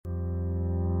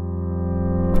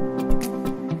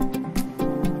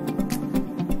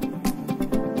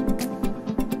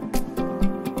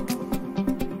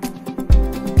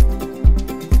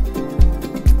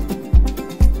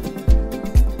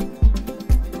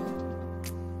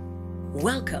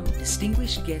Welcome,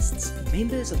 distinguished guests,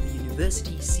 members of the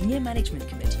University Senior Management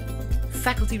Committee,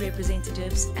 faculty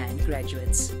representatives and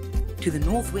graduates, to the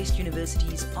Northwest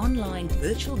University's online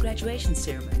virtual graduation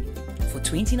ceremony for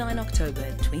 29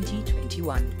 October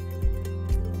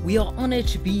 2021. We are honored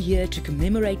to be here to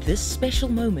commemorate this special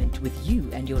moment with you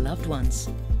and your loved ones.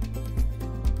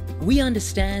 We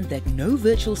understand that no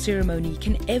virtual ceremony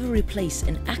can ever replace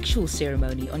an actual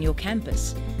ceremony on your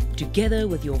campus, together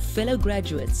with your fellow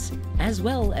graduates, as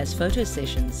well as photo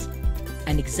sessions.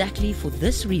 And exactly for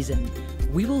this reason,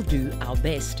 we will do our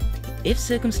best, if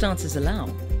circumstances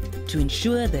allow, to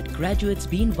ensure that graduates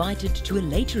be invited to a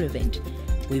later event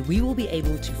where we will be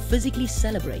able to physically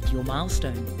celebrate your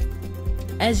milestone.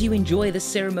 As you enjoy this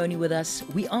ceremony with us,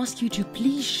 we ask you to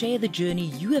please share the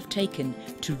journey you have taken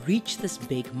to reach this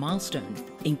big milestone,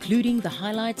 including the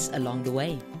highlights along the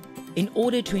way. In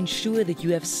order to ensure that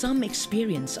you have some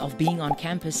experience of being on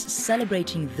campus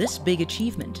celebrating this big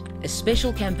achievement, a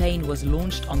special campaign was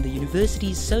launched on the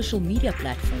university's social media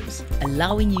platforms,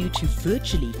 allowing you to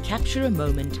virtually capture a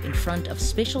moment in front of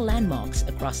special landmarks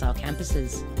across our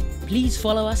campuses. Please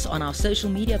follow us on our social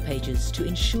media pages to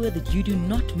ensure that you do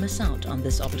not miss out on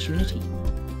this opportunity.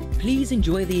 Please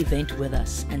enjoy the event with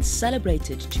us and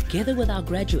celebrate it together with our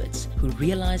graduates who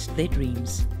realized their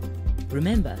dreams.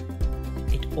 Remember,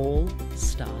 it all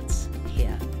starts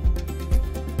here.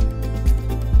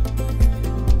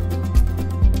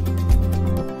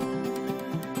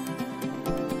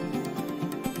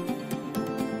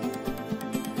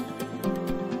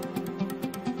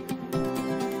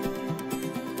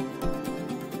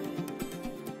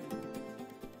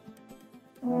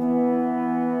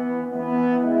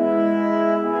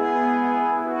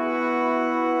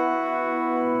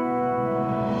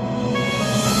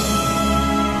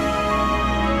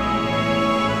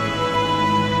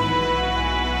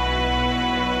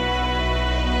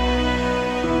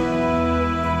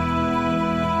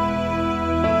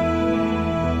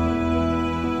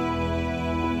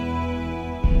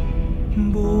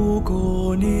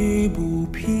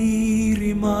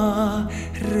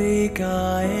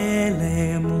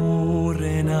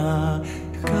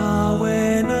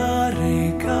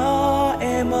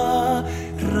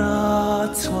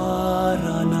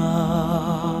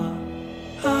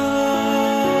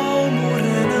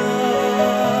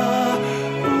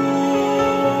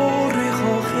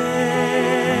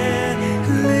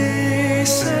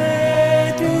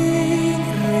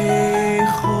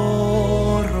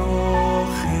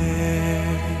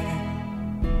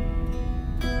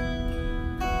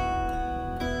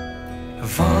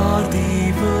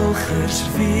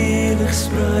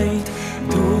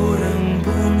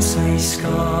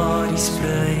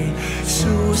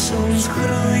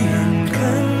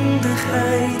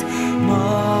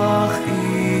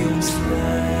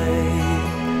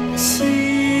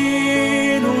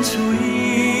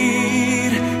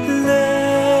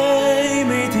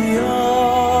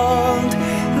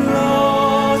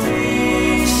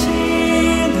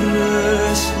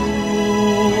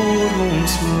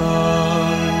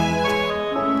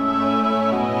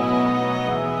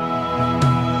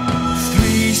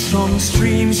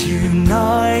 Streams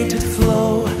united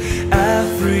flow,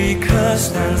 Africa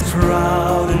stands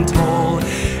proud and tall.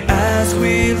 As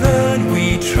we learn,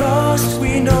 we trust,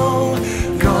 we know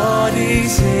God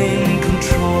is in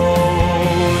control.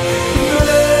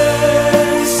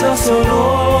 Bless us, O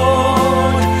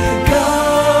Lord,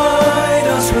 guide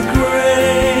us with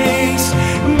grace.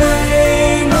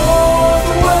 May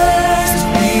Northwest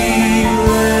be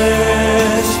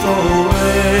blessed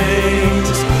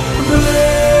always.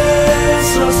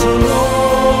 Bless us, O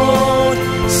Lord,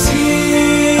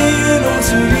 sing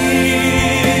unto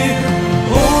thee.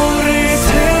 Ore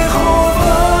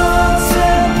Jehovah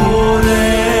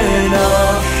temporena,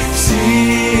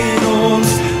 sing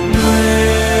ons,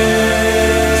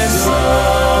 bless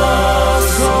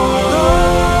us, O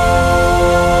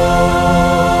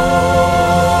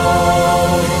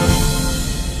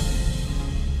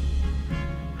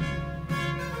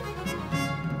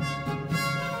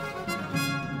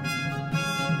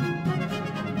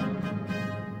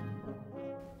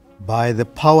By the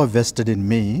power vested in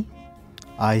me,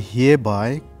 I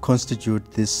hereby constitute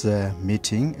this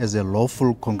meeting as a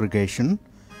lawful congregation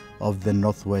of the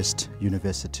Northwest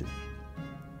University.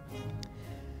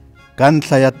 Ka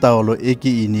ntlha ya taolo e ke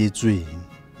ineetsweng,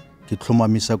 ke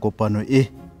tlhomamisa kopano e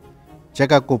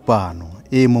jaaka kopano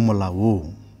e mo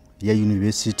molaong ya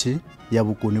University ya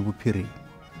Bokone Bophirima.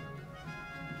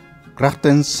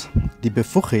 Krachtens die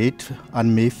bevoegdheid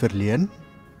aan mij verleen,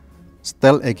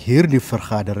 stel ik hier die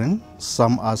vergadering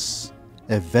samen als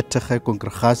een wettige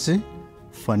congregatie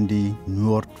van die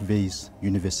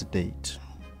Noordwes-universiteit.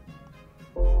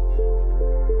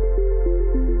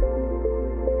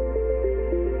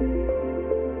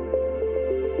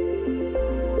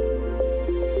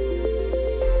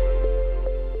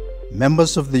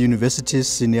 Members of the university's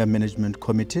Senior Management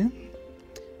Committee,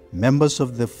 members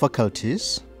of the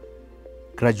faculties,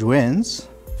 graduates,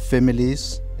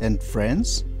 families and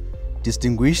friends,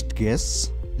 distinguished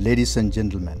guests, ladies and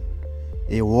gentlemen,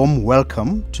 a warm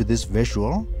welcome to this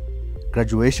virtual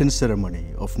graduation ceremony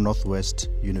of Northwest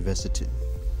University.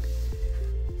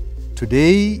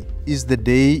 Today is the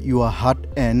day your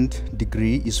hard-earned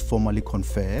degree is formally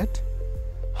conferred.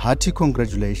 Hearty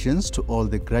congratulations to all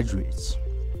the graduates.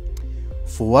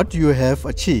 For what you have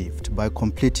achieved by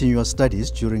completing your studies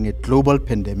during a global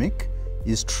pandemic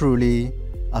is truly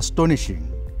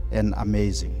astonishing and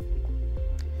amazing.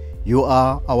 You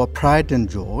are our pride and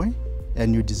joy,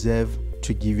 and you deserve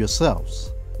to give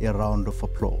yourselves a round of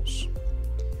applause.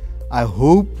 I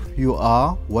hope you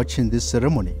are watching this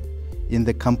ceremony in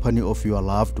the company of your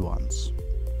loved ones.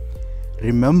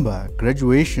 Remember,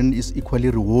 graduation is equally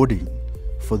rewarding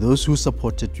for those who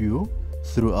supported you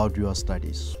throughout your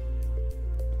studies.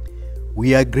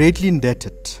 We are greatly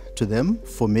indebted to them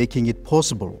for making it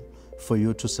possible for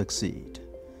you to succeed,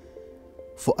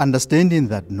 for understanding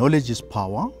that knowledge is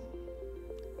power,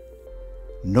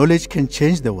 knowledge can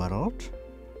change the world,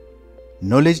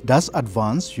 knowledge does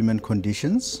advance human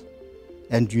conditions,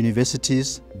 and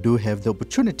universities do have the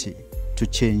opportunity to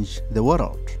change the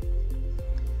world.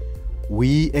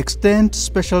 We extend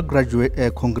special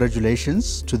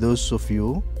congratulations to those of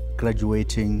you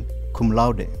graduating cum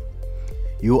laude.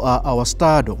 You are our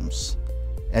stardoms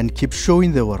and keep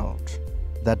showing the world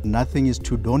that nothing is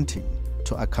too daunting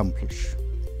to accomplish.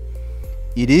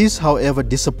 It is, however,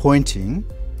 disappointing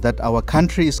that our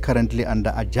country is currently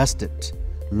under adjusted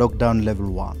lockdown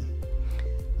level 1.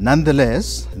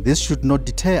 Nonetheless, this should not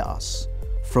deter us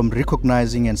from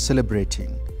recognizing and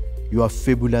celebrating your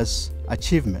fabulous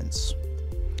achievements,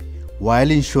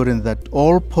 while ensuring that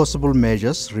all possible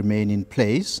measures remain in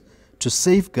place to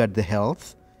safeguard the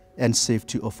health and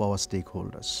safety of our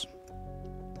stakeholders.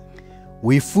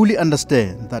 We fully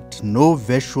understand that no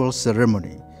virtual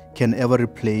ceremony can ever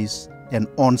replace an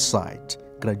on-site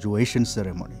graduation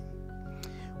ceremony.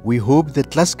 We hope the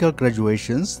classical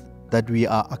graduations that we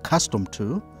are accustomed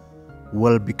to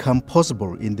will become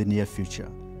possible in the near future,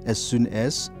 as soon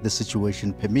as the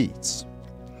situation permits.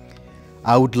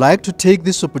 I would like to take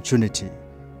this opportunity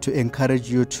to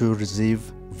encourage you to receive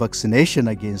vaccination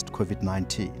against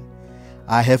COVID-19.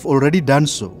 I have already done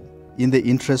so in the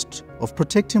interest of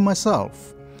protecting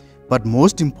myself, but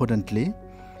most importantly,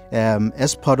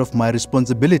 as part of my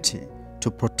responsibility to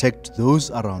protect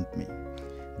those around me,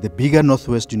 the bigger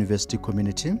Northwest University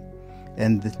community,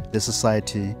 and the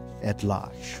society at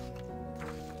large.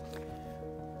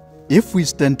 If we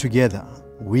stand together,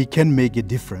 we can make a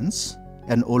difference,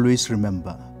 and always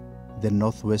remember, the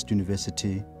Northwest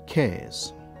University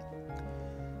cares.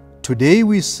 Today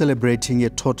we're celebrating a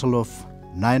total of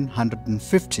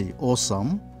 950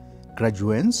 awesome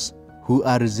graduates who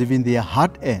are receiving their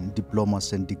hard-earned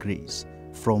diplomas and degrees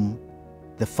from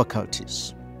the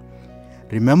faculties.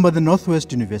 Remember, the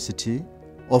Northwest University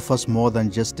offers more than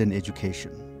just an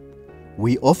education.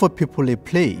 We offer people a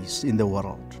place in the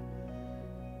world.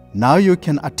 Now you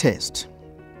can attest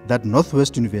that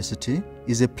Northwest University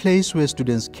is a place where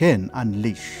students can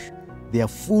unleash their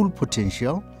full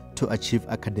potential to achieve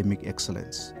academic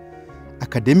excellence.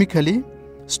 Academically,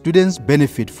 students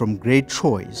benefit from great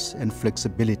choice and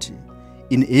flexibility,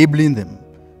 enabling them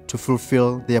to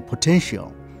fulfill their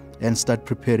potential and start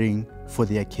preparing for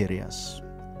their careers.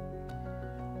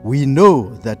 We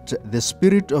know that the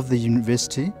spirit of the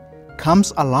university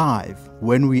comes alive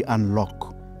when we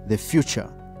unlock the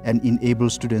future and enable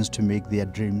students to make their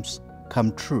dreams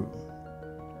come true.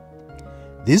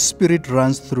 This spirit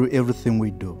runs through everything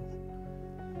we do,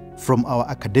 from our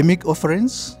academic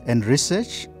offerings and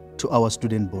research to our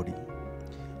student body,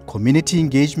 community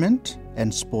engagement,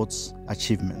 and sports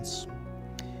achievements.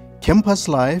 Campus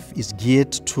life is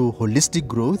geared to holistic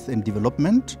growth and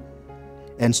development,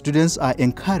 and students are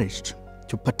encouraged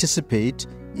to participate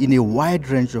in a wide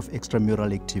range of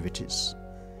extramural activities.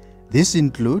 These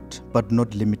include, but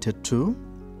not limited to,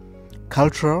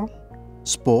 cultural,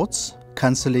 sports,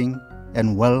 counseling,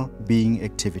 and well-being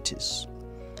activities.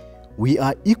 We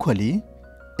are equally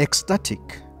ecstatic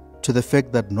to the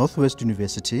fact that Northwest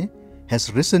University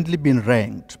has recently been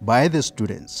ranked by the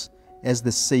students as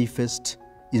the safest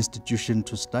institution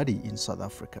to study in South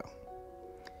Africa.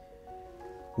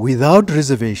 Without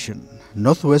reservation,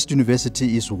 Northwest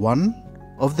University is one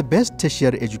of the best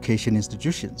tertiary education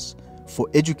institutions for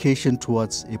education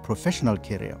towards a professional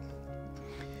career.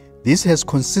 This has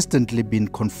consistently been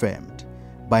confirmed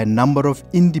by a number of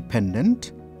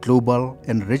independent, global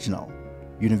and regional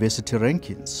university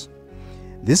rankings.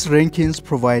 These rankings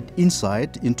provide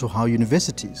insight into how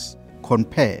universities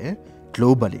compare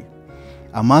globally.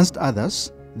 Amongst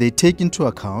others, they take into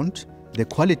account the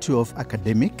quality of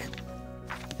academic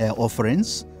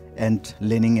offerings and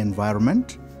learning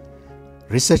environment,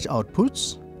 research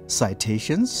outputs,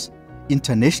 citations,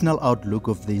 international outlook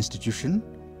of the institution,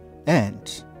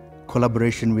 and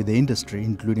collaboration with the industry,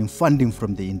 including funding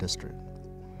from the industry.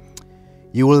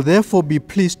 You will therefore be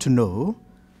pleased to know,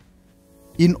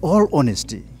 in all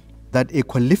honesty, that a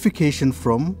qualification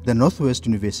from the Northwest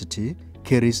University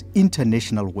carries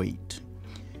international weight.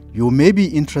 You may be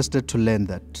interested to learn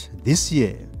that this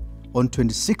year, on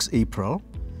 26 April,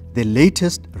 the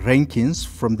latest rankings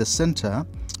from the Center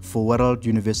for World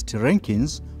University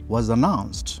Rankings was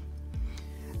announced.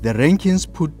 The rankings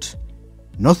put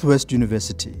Northwest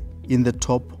University in the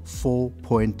top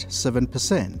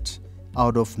 4.7%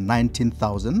 out of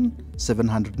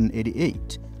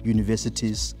 19,788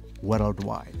 universities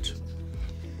worldwide.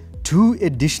 Two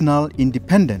additional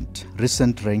independent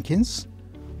recent rankings,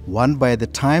 one by the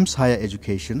Times Higher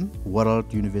Education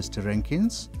World University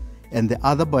Rankings and the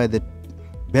other by the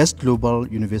Best Global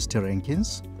University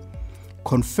Rankings,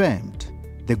 confirmed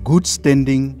the good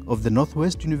standing of the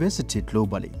Northwest University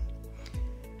globally.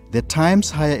 The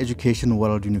Times Higher Education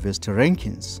World University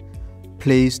Rankings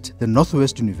placed the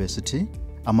Northwest University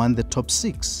among the top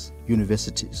 6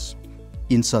 universities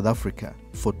in South Africa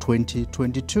for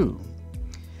 2022.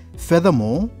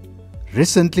 Furthermore,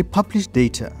 recently published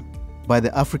data by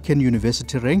the African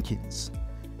University Rankings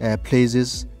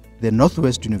places the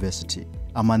Northwest University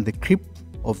among the cream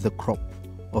of the crop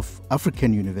of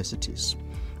African universities,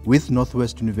 with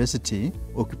Northwest University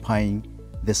occupying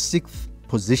the 6th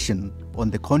position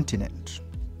on the continent.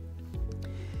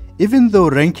 Even though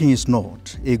ranking is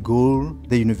not a goal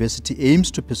the university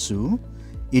aims to pursue,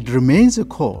 it remains a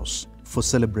cause for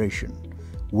celebration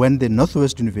when the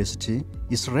Northwest University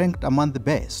is ranked among the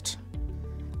best.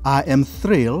 I am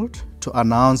thrilled to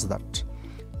announce that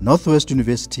Northwest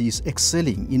University is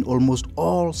excelling in almost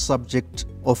all subject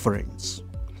offerings.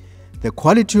 The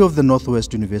quality of the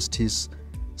Northwest University's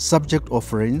subject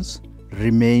offerings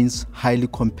remains highly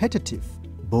competitive,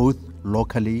 both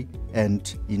locally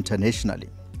and internationally.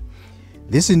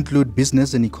 These include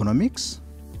business and economics,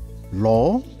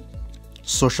 law,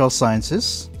 social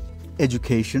sciences,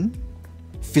 education,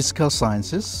 physical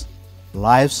sciences,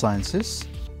 life sciences,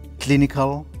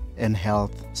 clinical and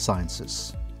health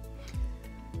sciences.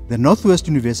 The Northwest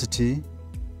University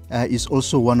is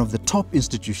also one of the top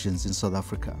institutions in South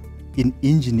Africa in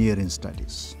engineering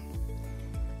studies.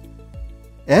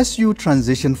 As you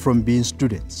transition from being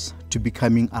students to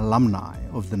becoming alumni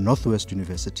of the Northwest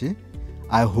University,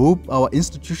 I hope our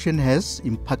institution has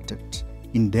impacted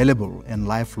indelible and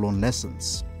lifelong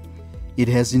lessons. It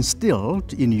has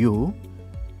instilled in you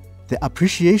the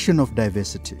appreciation of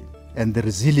diversity and the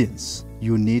resilience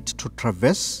you need to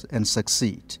traverse and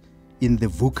succeed in the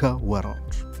VUCA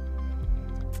world.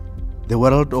 The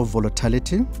world of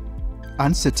volatility,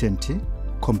 uncertainty,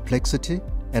 complexity,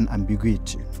 and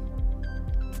ambiguity.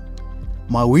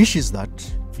 My wish is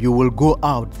that you will go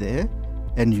out there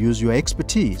and use your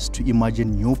expertise to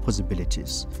imagine new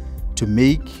possibilities, to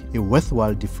make a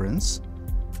worthwhile difference,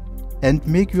 and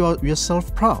make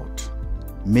yourself proud,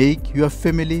 make your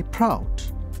family proud,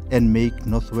 and make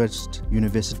Northwest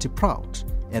University proud,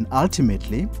 and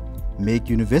ultimately make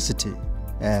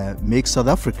South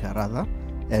Africa rather,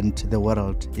 and the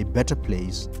world a better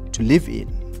place to live in.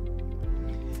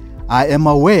 I am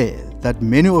aware that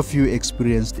many of you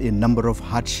experienced a number of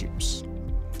hardships.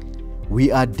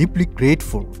 We are deeply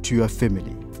grateful to your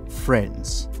family,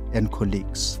 friends, and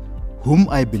colleagues, whom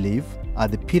I believe are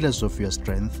the pillars of your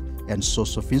strength and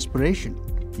source of inspiration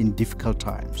in difficult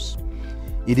times.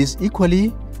 It is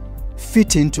equally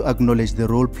fitting to acknowledge the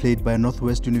role played by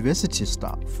Northwest University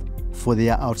staff for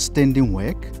their outstanding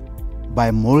work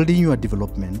by molding your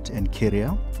development and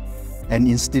career and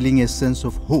instilling a sense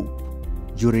of hope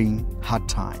during hard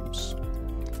times.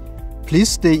 Please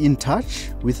stay in touch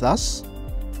with us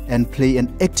and play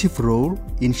an active role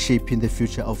in shaping the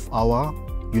future of our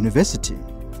university.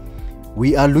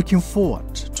 We are looking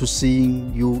forward to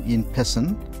seeing you in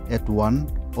person at one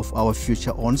of our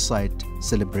future on-site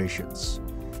celebrations.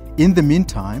 In the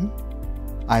meantime,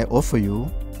 I offer you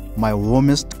my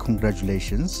warmest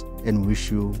congratulations and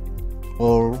wish you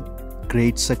all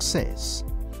great success.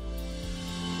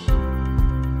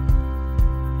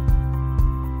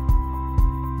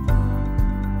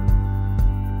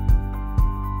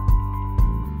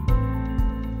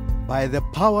 By the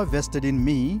power vested in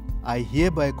me, I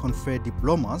hereby confer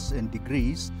diplomas and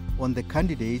degrees on the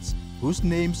candidates whose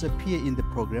names appear in the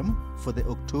program for the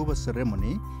October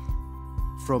ceremony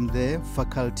from the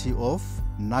Faculty of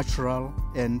Natural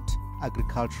and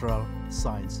Agricultural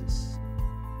Sciences.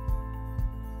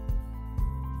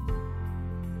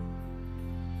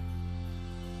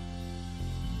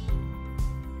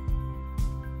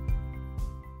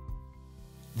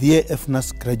 Dear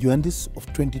FNAS graduands of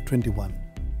 2021,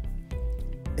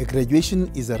 a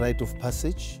graduation is a rite of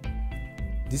passage.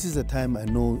 This is a time I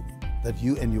know that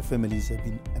you and your families have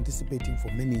been anticipating for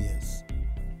many years.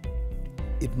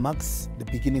 It marks the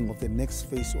beginning of the next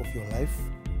phase of your life,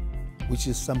 which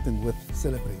is something worth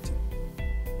celebrating,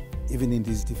 even in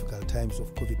these difficult times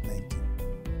of COVID-19.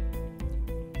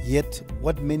 Yet,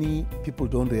 what many people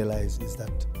don't realize is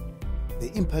that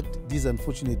the impact these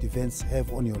unfortunate events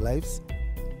have on your lives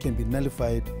can be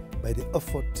nullified by the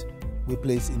effort we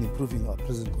place in improving our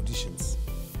present conditions.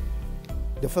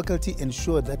 The faculty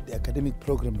ensure that the academic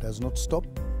program does not stop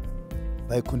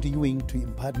by continuing to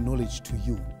impart knowledge to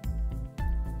you.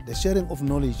 The sharing of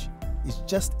knowledge is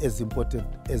just as important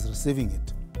as receiving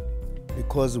it,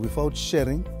 because without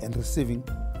sharing and receiving,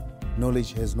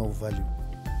 knowledge has no value.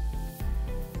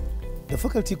 The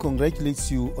faculty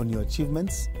congratulates you on your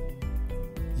achievements.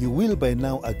 You will by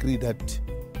now agree that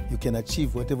you can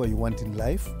achieve whatever you want in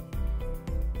life.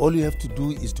 All you have to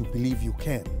do is to believe you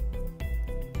can.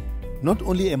 Not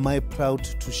only am I proud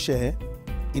to share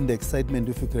in the excitement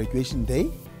of your graduation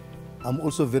day, I'm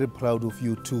also very proud of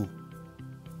you too.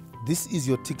 This is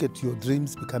your ticket to your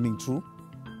dreams becoming true.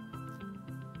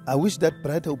 I wish that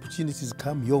brighter opportunities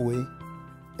come your way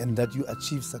and that you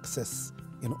achieve success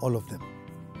in all of them.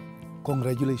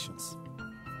 Congratulations.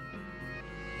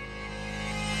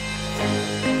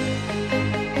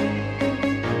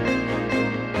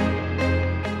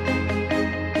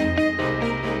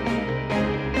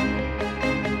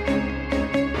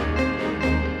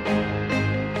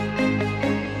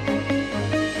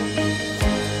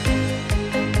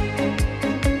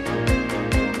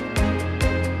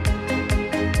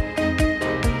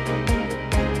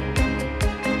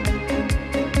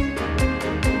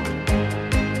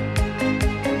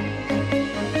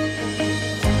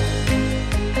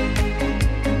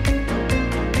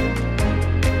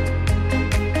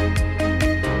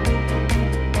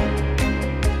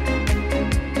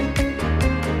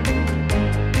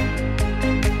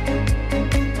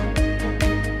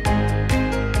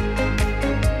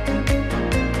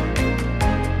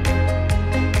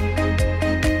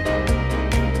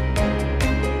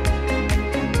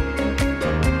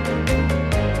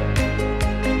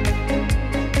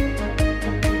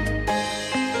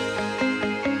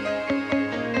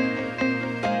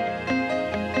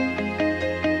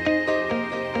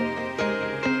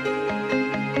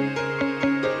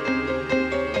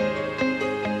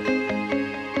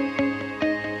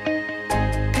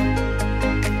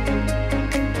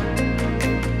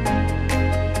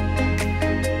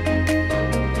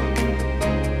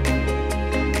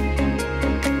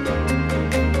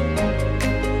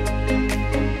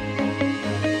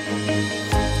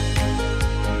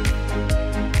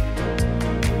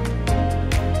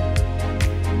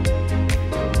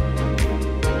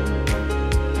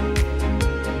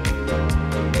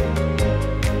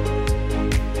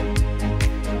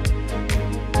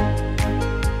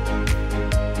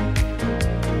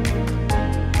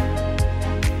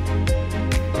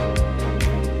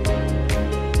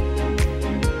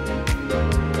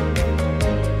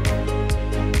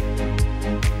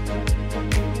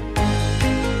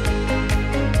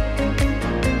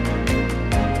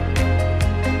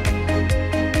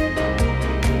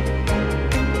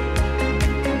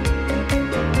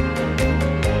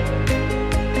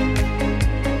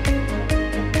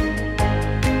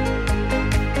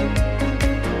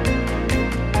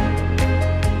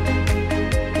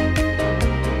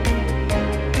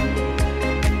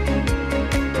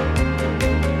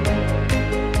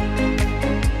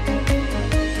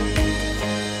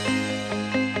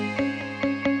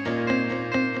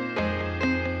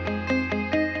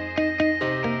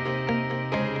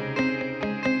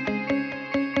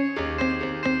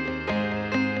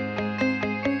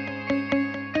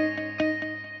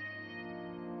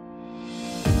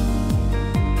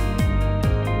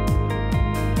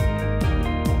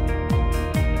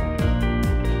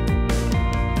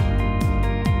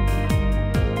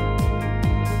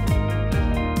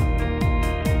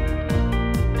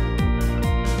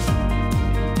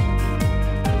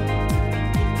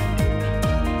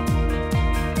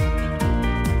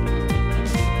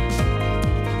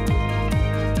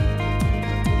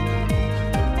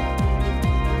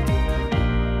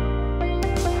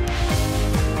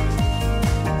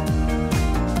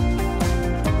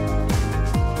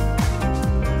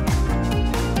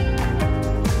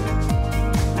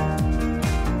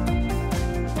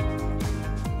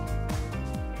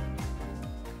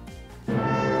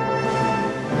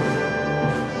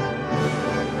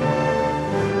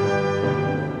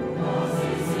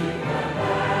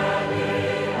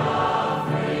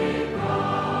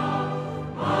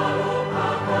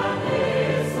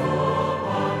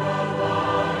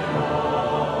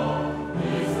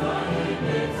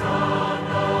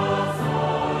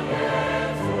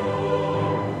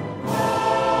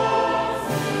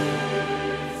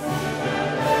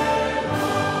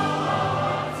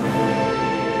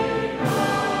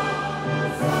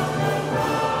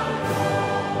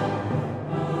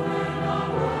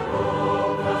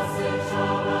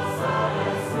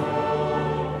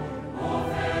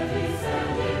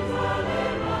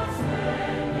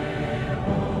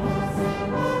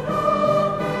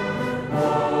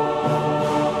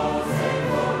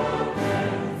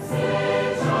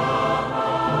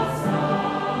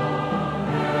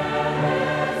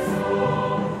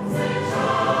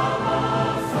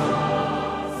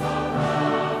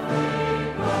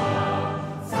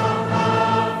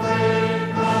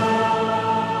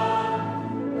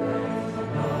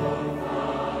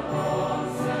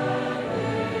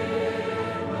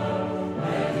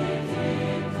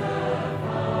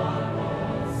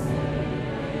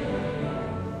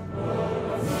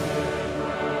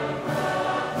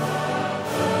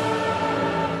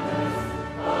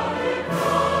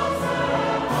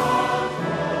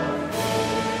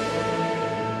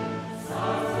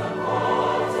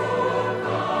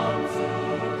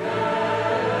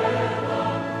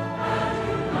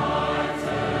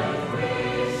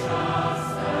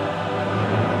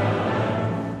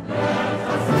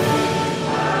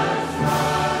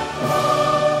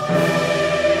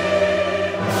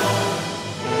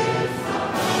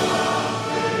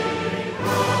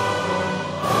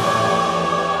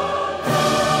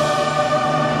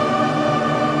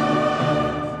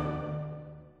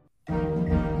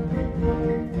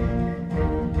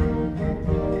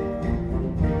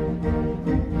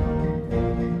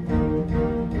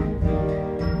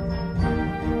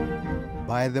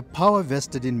 By the power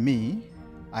vested in me,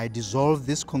 I dissolve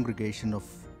this congregation of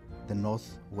the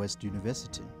Northwest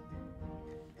University.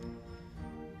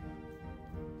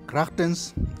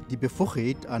 Krachtens die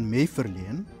bevoegdheid aan mij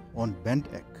verleen, ontbind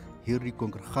ik hierdie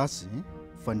congregasie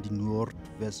van die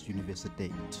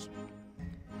Noordwes-universiteit.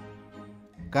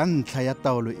 Ka ntlha ya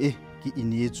taolo e ke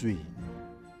ineetsweng,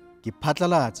 ke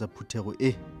phatlalatsa phuthego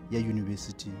e ya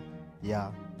University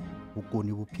ya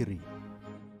Bokone Bophirima.